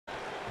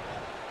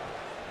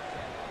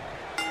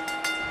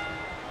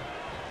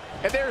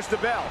And there's the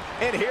bell.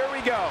 And here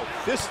we go.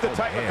 This is the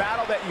type of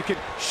battle that you can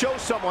show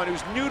someone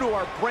who's new to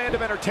our brand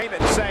of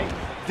entertainment and say,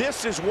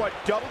 this is what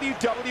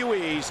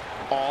WWE's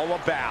all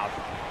about.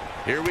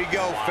 Here we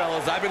go,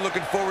 fellas. I've been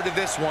looking forward to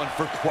this one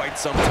for quite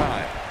some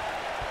time.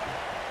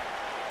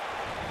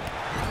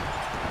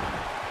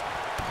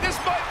 This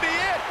might be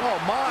it. Oh,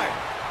 my.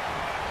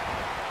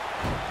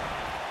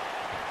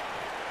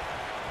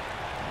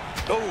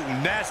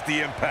 Oh,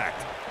 nasty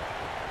impact.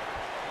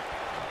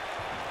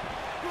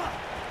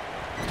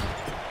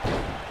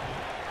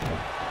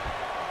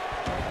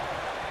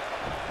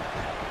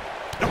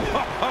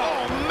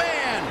 Oh,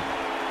 man!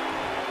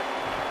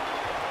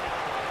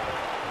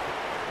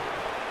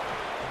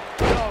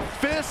 The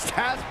fist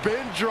has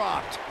been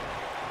dropped.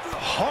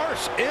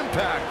 Harsh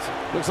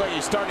impact. Looks like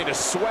he's starting to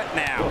sweat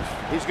now.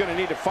 He's going to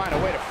need to find a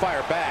way to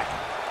fire back.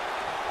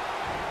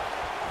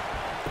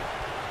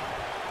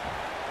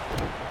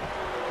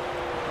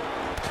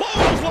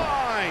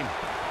 Clothesline!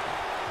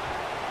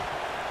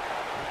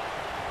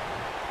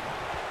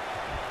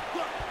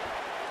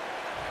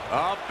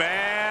 Up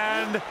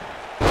and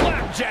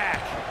flapjack.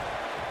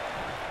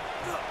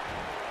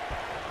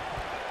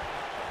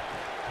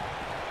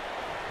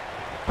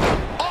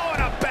 Oh,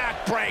 and a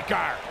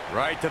backbreaker.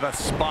 Right to the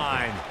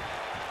spine.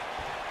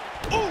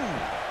 Ooh!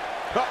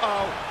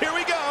 Uh-oh. Here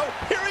we go.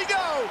 Here we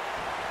go.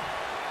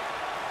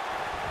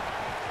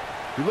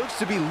 He looks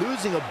to be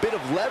losing a bit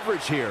of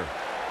leverage here.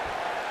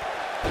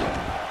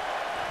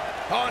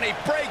 Oh, and he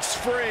breaks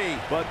free.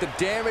 But the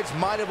damage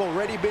might have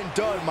already been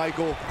done,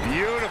 Michael.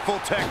 Beautiful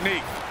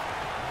technique.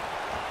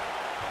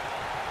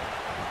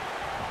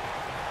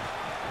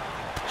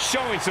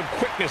 Showing some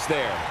quickness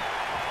there.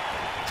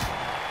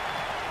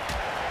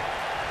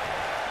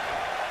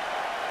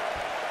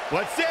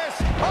 What's this?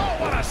 Oh,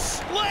 what a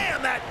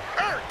slam. That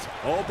hurt.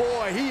 Oh,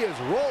 boy, he is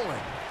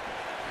rolling.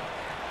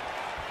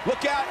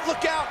 Look out.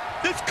 Look out.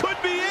 This could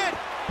be it.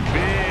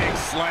 Big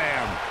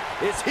slam.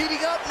 It's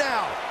heating up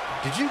now.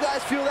 Did you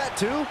guys feel that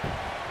too?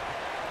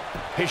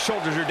 His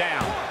shoulders are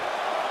down.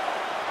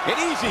 An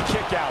easy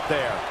kick out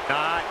there.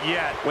 Not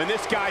yet. When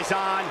this guy's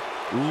on,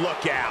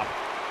 look out.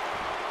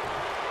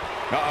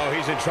 Uh-oh,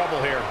 he's in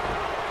trouble here.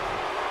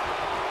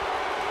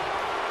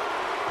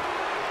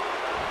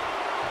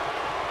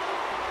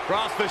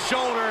 Across the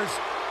shoulders.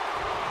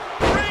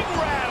 Ring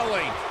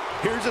rattling.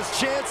 Here's his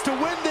chance to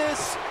win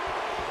this.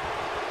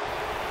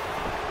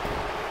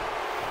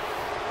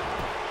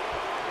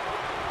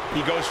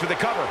 He goes for the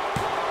cover.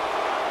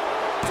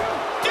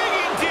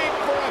 Digging deep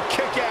for a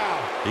kick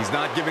out. He's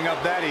not giving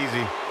up that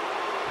easy.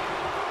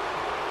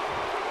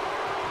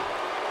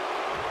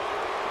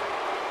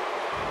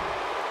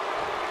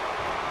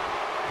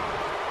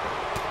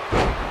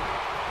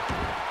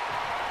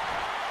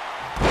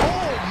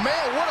 Oh,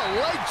 man, what a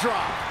leg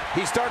drop.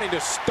 He's starting to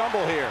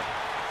stumble here.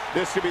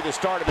 This could be the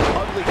start of an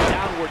ugly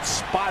downward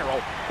spiral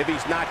if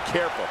he's not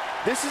careful.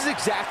 This is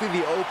exactly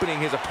the opening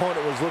his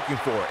opponent was looking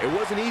for. It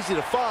wasn't easy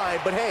to find,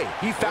 but hey,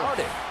 he found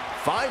it.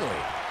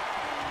 Finally.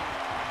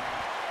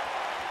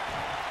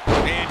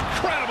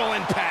 Incredible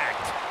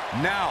impact.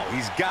 Now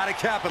he's got to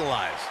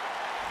capitalize.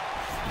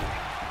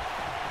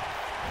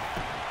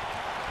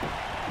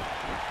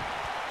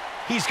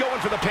 He's going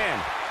for the pin.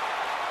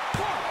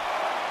 1,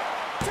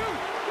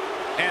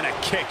 2. And a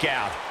kick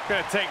out.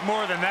 Gonna take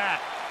more than that.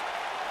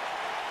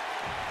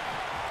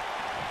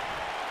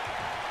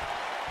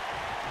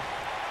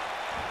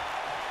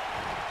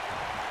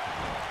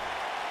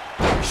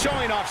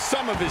 Showing off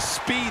some of his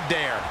speed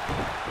there.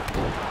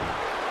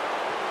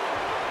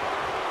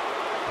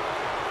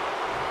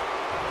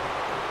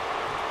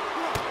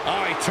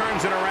 Oh, he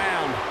turns it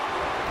around.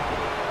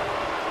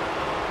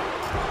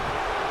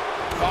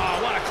 Oh,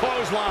 what a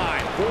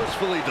clothesline.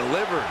 Forcefully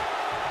delivered.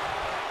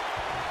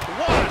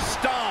 What a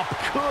stomp.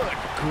 Good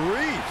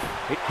grief.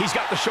 He's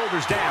got the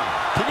shoulders down.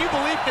 Can you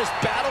believe this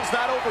battle's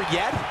not over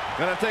yet?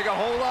 Gonna take a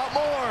whole lot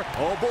more.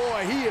 Oh,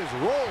 boy, he is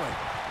rolling.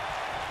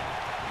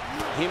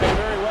 He may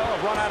very well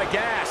have run out of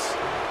gas.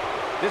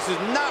 This is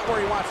not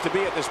where he wants to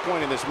be at this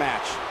point in this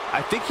match.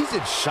 I think he's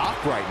in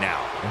shock right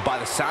now. And by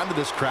the sound of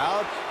this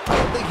crowd, I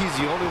don't think he's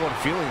the only one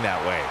feeling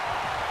that way.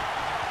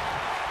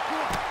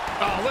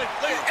 Oh, look,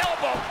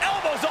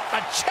 elbows off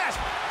the chest.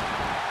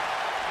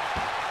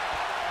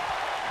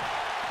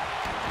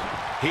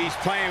 He's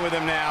playing with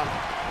him now.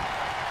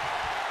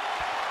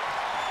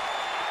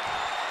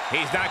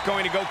 He's not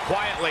going to go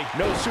quietly.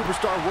 No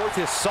superstar worth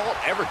his salt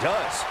ever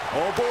does.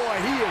 Oh, boy,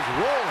 he is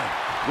rolling.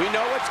 We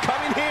know what's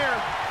coming here.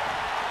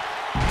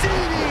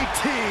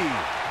 DDT!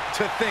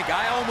 To think,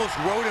 I almost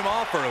wrote him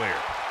off earlier.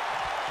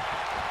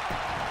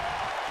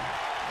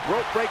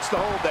 Rope breaks the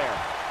hold there.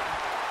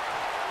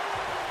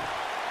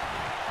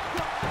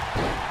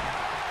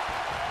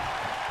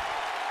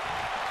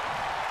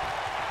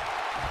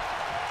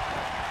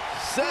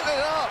 Setting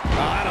it up. Oh,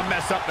 that'll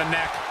mess up the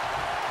neck.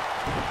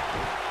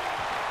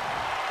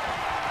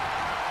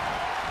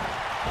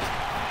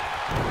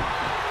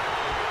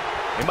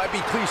 It might be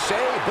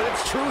cliche, but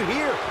it's true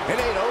here. It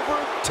ain't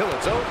over till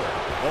it's over.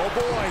 Oh,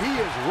 boy, he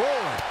is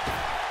rolling.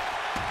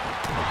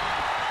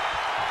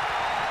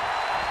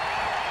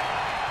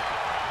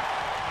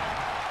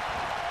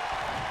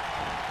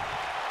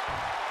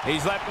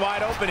 He's left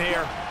wide open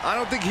here. I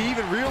don't think he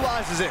even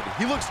realizes it.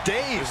 He looks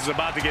dazed. This is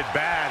about to get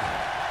bad.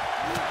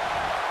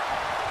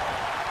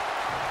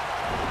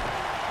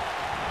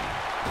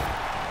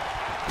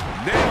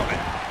 Nailed it.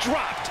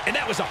 Dropped, and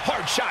that was a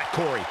hard shot,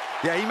 Corey.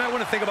 Yeah, you might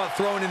want to think about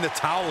throwing in the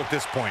towel at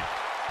this point.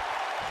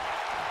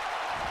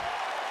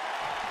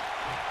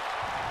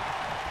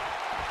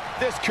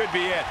 This could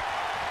be it.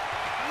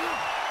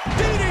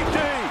 DDT!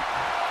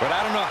 But I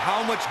don't know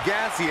how much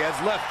gas he has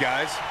left,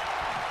 guys.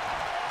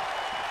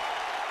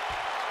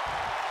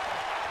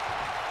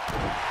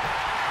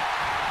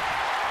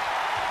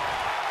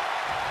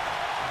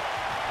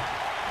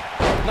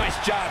 Nice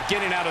job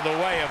getting out of the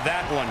way of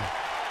that one.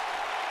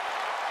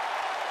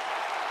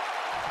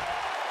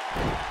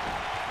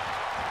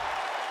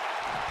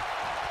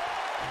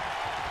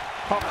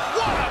 Oh,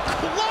 what a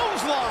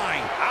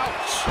clothesline!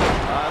 Ouch!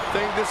 I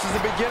think this is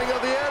the beginning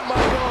of the end,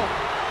 Michael.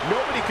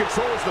 Nobody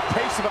controls the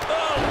pace of a...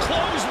 Oh,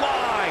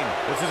 clothesline!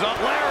 This is a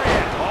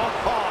lariat. Oh,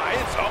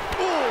 it's a...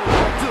 Ooh,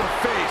 right to the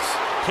face.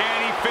 Can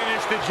he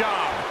finish the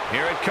job?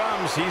 Here it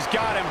comes. He's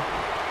got him.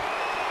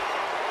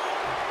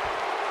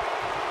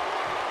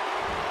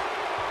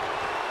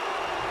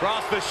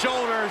 Across the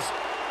shoulders.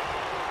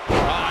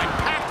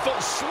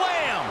 Impactful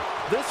slam.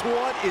 This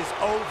one is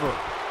over.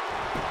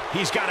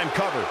 He's got him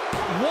covered.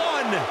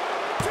 1,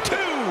 2.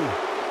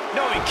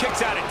 No, he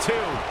kicks out at 2.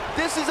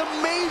 This is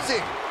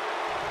amazing.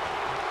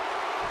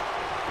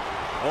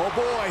 Oh,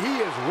 boy, he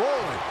is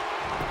rolling.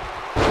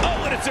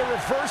 Oh, and it's a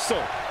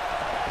reversal.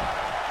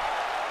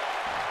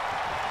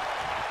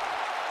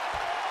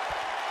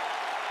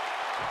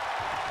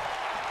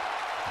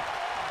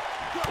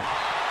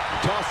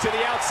 Toss to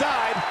the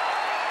outside.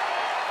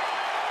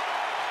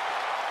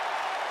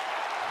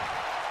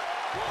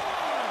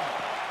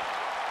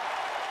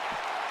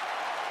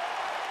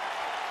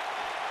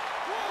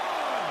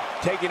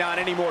 Taking on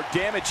any more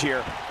damage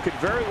here could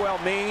very well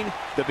mean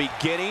the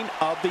beginning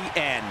of the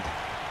end.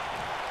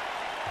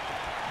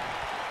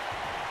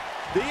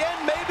 The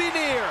end may be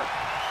near.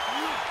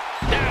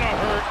 That'll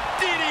hurt.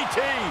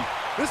 DDT.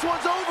 This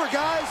one's over,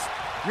 guys.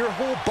 Your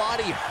whole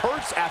body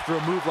hurts after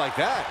a move like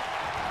that.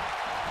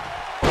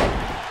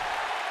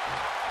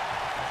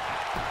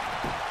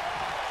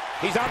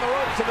 He's on the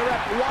ropes, and the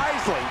ref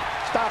wisely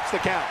stops the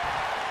count.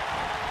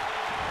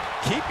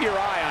 Keep your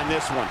eye on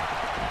this one.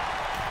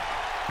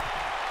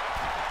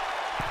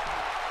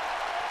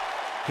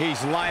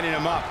 He's lining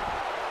him up.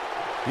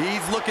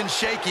 He's looking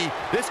shaky.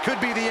 This could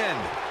be the end.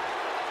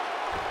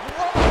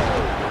 Whoa!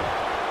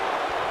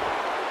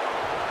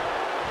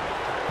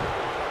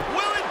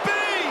 Will it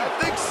be? I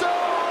think so.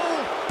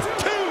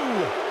 2.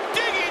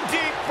 Digging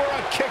deep for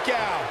a kick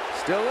out.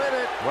 Still in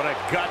it. What a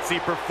gutsy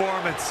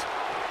performance.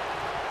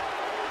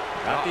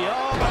 Got the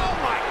oh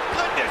my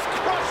goodness,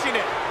 crushing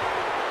it.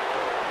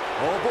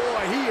 Oh,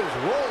 boy, he is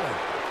rolling.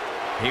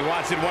 He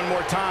wants it one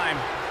more time.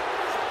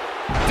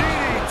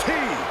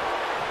 DDT.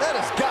 That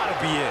has got to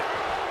be it.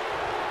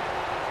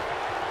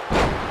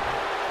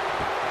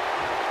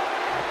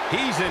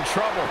 He's in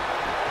trouble.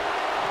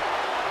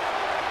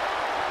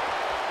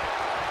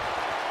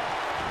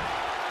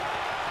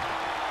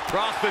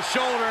 Across the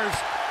shoulders.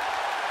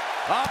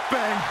 Up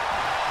and...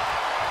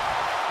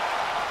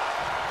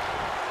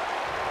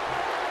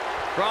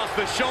 Across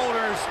the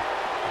shoulders.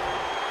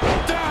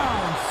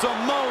 Down.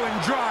 Samoan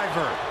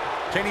driver.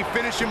 Can he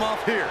finish him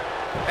off here?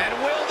 And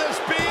will this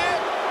be it?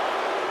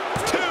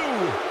 2,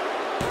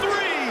 3.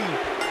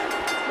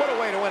 What a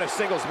way to win a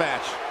singles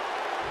match.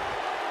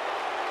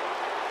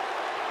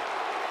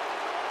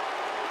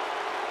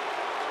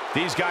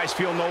 These guys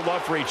feel no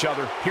love for each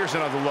other. Here's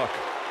another look.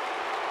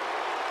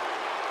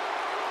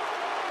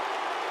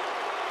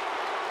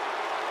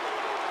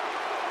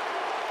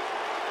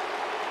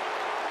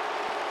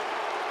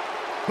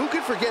 Who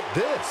could forget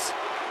this?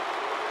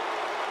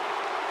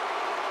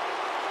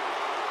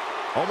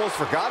 Almost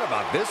forgot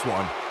about this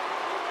one.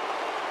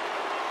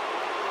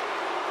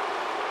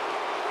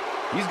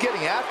 He's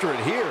getting after it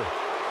here.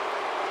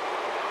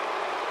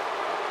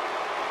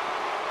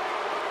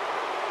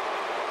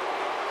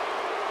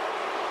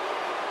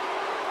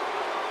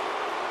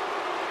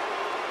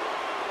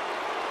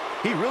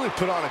 He really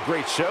put on a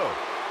great show.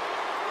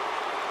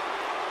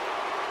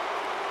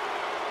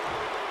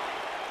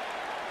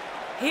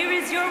 Here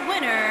is your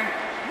winner,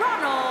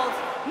 Ronald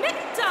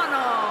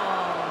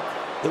McDonald.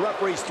 The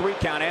referee's 3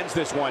 count ends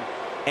this one.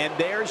 And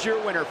there's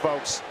your winner,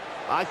 folks.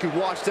 I could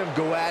watch them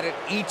go at it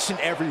each and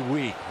every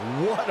week.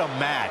 What a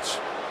match.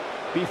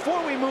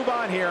 Before we move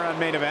on here on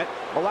Main Event,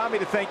 allow me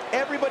to thank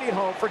everybody at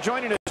home for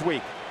joining us this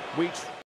week.